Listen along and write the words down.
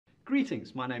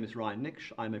Greetings, my name is Ryan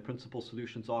Nix. I'm a Principal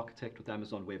Solutions Architect with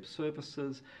Amazon Web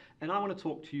Services, and I want to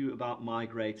talk to you about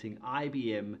migrating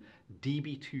IBM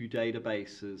DB2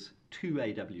 databases to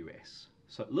AWS.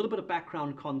 So a little bit of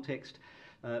background context.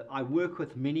 I work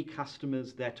with many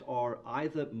customers that are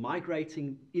either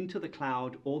migrating into the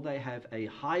cloud or they have a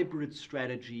hybrid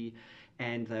strategy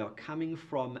and they are coming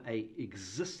from an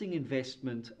existing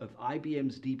investment of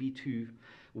IBM's DB2,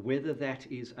 whether that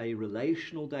is a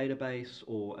relational database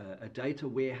or a data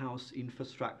warehouse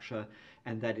infrastructure,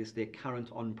 and that is their current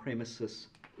on-premises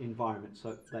environment.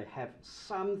 So they have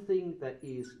something that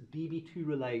is DB2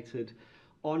 related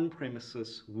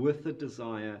on-premises with a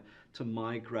desire to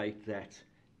migrate that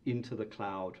into the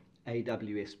cloud,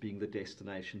 AWS being the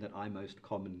destination that I most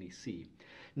commonly see.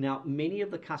 Now, many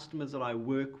of the customers that I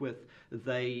work with,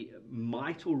 they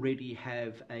might already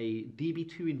have a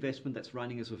DB2 investment that's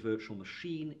running as a virtual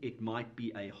machine. It might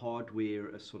be a hardware,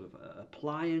 a sort of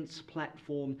appliance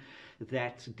platform.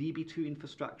 That DB2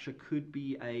 infrastructure could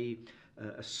be a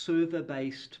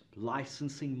server-based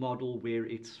licensing model where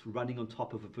it's running on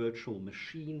top of a virtual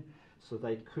machine. So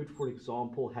they could, for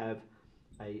example, have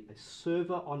a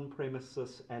server on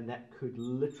premises, and that could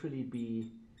literally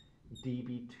be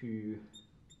DB2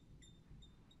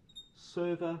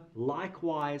 server.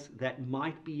 Likewise, that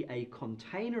might be a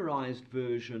containerized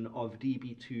version of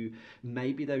DB2.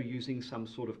 Maybe they're using some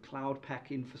sort of Cloud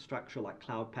Pak infrastructure like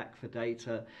Cloud Pak for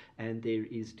data, and there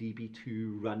is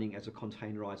DB2 running as a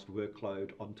containerized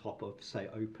workload on top of, say,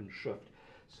 OpenShift.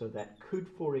 So that could,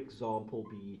 for example,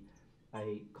 be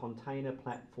a container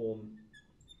platform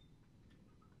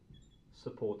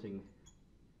supporting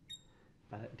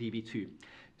DB2.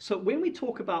 So when we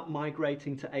talk about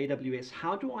migrating to AWS,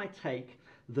 how do I take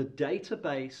the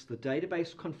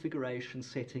database configuration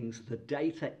settings, the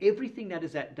data, everything that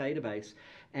is that database,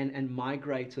 and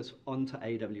migrate it onto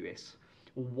AWS?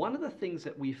 One of the things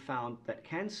that we found that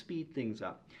can speed things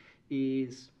up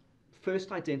is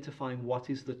first identifying what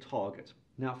is the target.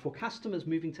 Now, for customers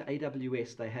moving to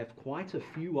AWS, they have quite a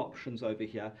few options over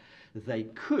here. They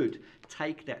could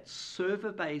take that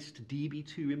server-based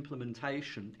DB2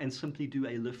 implementation and simply do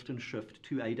a lift and shift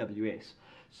to AWS.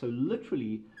 So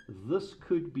literally, this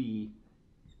could be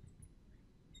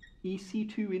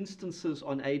EC2 instances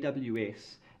on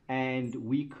AWS, and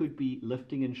we could be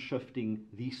lifting and shifting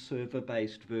the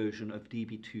server-based version of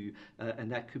DB2,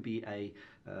 and that could be a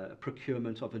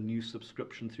procurement of a new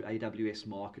subscription through AWS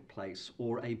Marketplace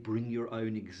or a bring your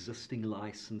own existing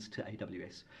license to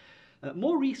AWS.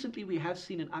 More recently, we have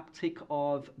seen an uptick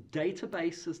of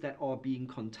databases that are being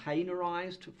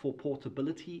containerized for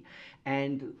portability,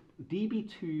 and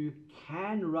DB2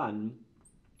 can run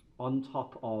on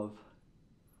top of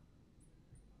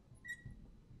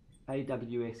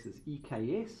AWS's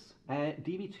EKS.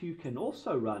 DB2 can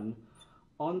also run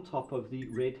on top of the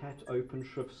Red Hat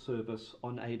OpenShift service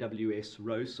on AWS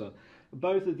ROSA.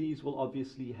 Both of these will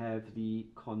obviously have the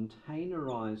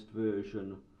containerized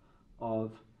version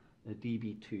of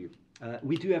DB2.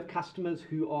 We do have customers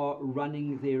who are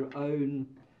running their own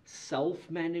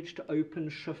self-managed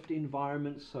OpenShift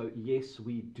environments. So yes,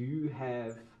 we do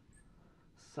have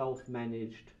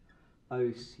self-managed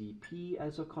OCP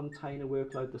as a container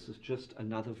workload. This is just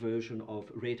another version of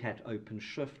Red Hat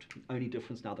OpenShift. Only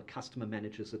difference now, the customer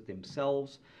manages it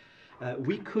themselves.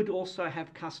 We could also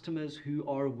have customers who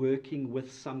are working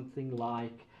with something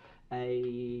like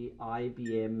a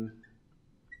IBM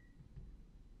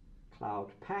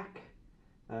Cloud Pak,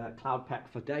 Cloud Pak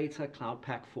for data, Cloud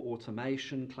Pak for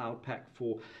automation, Cloud Pak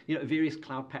for, various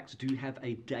Cloud Paks do have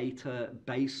a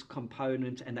database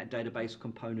component, and that database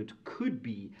component could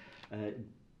be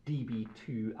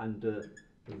DB2 under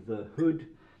the hood.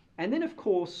 And then, of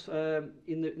course,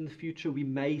 in the future, we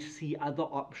may see other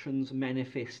options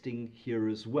manifesting here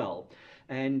as well.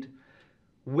 And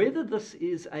whether this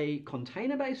is a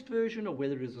container-based version or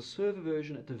whether it is a server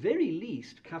version, at the very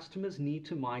least, customers need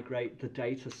to migrate the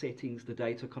data settings, the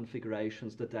data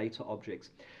configurations, the data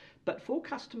objects. But for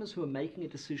customers who are making a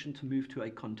decision to move to a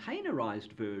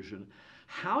containerized version,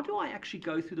 how do I actually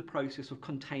go through the process of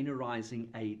containerizing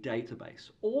a database?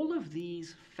 All of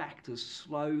these factors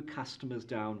slow customers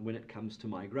down when it comes to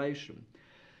migration.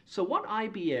 So what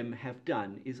IBM have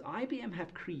done is IBM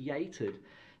have created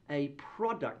a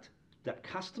product that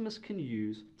customers can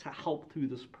use to help through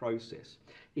this process.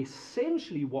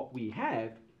 Essentially what we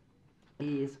have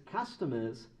is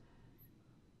customers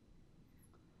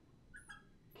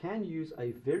can use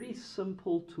a very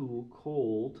simple tool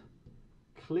called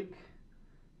Click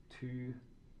to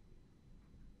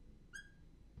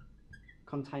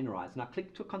containerize. Now,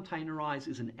 click to containerize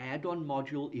is an add-on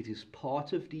module. It is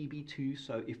part of DB2.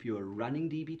 So if you're running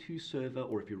DB2 server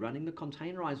or if you're running the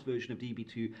containerized version of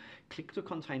DB2, click to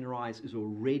containerize is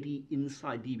already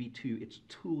inside DB2. It's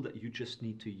a tool that you just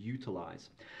need to utilize.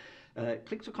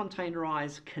 Click to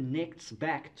containerize connects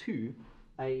back to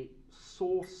a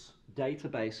source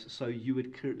database, so you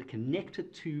would connect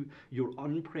it to your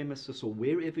on-premises or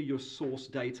wherever your source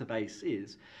database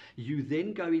is. You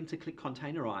then go into Click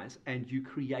Containerize and you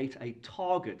create a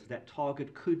target. That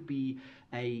target could be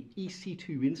a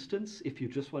EC2 instance if you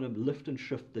just want to lift and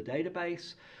shift the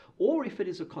database, or if it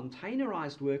is a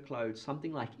containerized workload,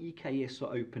 something like EKS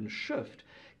or OpenShift.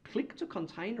 Click to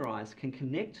Containerize can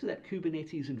connect to that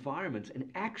Kubernetes environment and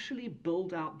actually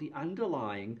build out the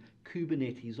underlying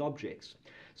Kubernetes objects.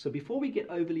 So before we get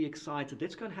overly excited,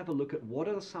 let's go and have a look at what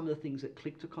are some of the things that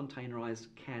Click to Containerize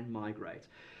can migrate.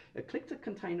 Click to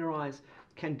Containerize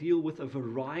can deal with a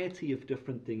variety of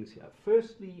different things here.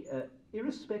 Firstly,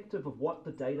 irrespective of what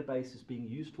the database is being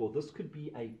used for, this could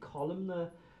be a columnar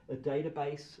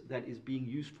database that is being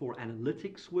used for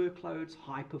analytics workloads,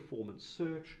 high-performance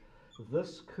search.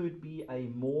 This could be a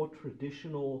more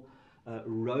traditional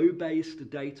row-based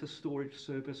data storage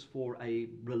service for a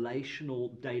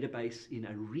relational database in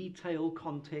a retail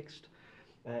context.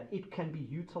 It can be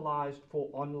utilized for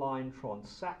online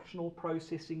transactional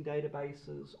processing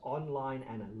databases, online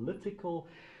analytical.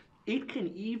 It can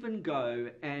even go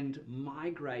and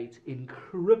migrate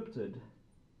encrypted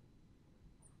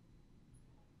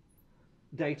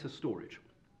data storage.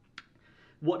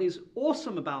 What is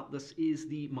awesome about this is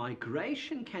the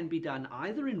migration can be done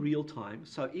either in real time.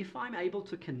 So if I'm able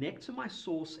to connect to my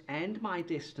source and my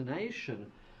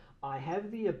destination, I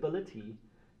have the ability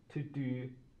to do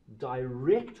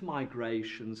direct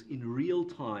migrations in real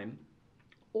time.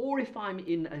 Or if I'm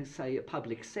in, say, a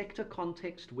public sector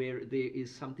context where there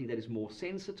is something that is more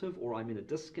sensitive, or I'm in a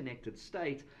disconnected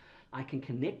state, I can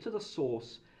connect to the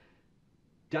source,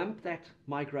 dump that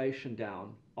migration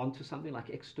down onto something like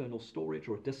external storage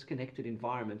or a disconnected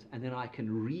environment, and then I can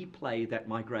replay that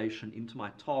migration into my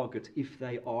target if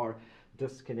they are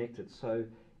disconnected. So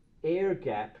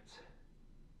air-gapped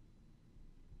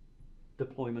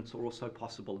deployments are also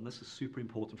possible, and this is super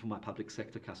important for my public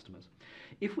sector customers.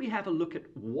 If we have a look at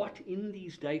what in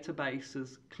these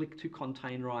databases Click to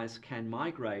Containerize can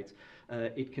migrate,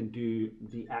 it can do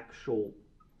the actual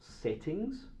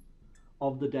settings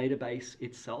of the database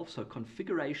itself. So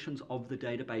configurations of the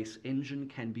database engine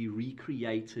can be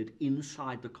recreated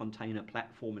inside the container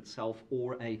platform itself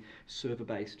or a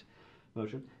server-based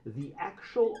version. The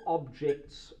actual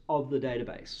objects of the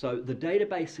database, so the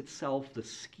database itself, the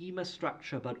schema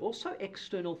structure, but also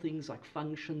external things like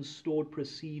functions, stored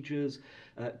procedures,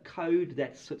 code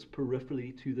that sits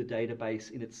peripherally to the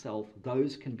database in itself,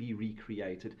 those can be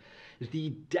recreated.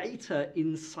 The data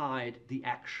inside the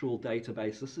actual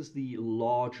database, this is the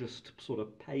largest sort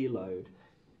of payload.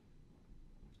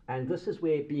 And this is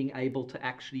where being able to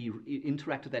actually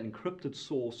interact with that encrypted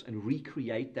source and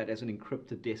recreate that as an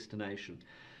encrypted destination.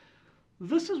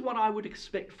 This is what I would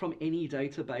expect from any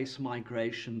database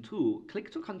migration tool.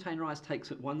 Click to Containerize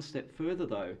takes it one step further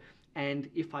though. And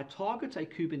if I target a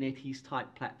Kubernetes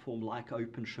type platform like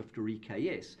OpenShift or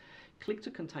EKS, Click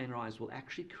to Containerize will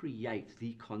actually create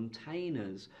the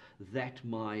containers that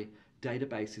my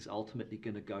database is ultimately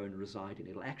going to go and reside in.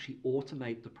 It'll actually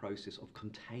automate the process of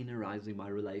containerizing my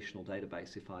relational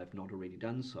database if I've not already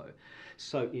done so.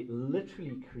 So it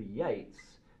literally creates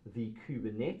the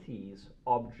Kubernetes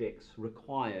objects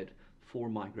required for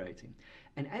migrating.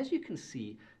 And as you can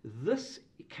see, this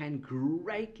can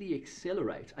greatly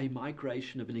accelerate a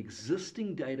migration of an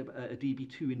existing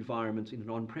DB2 environment in an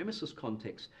on-premises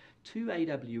context to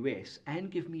AWS and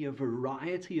give me a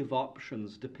variety of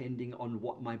options depending on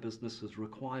what my business's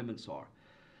requirements are.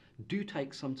 Do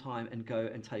take some time and go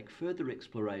and take further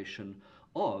exploration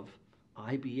of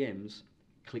IBM's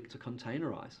Click to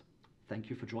Containerize. Thank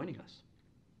you for joining us.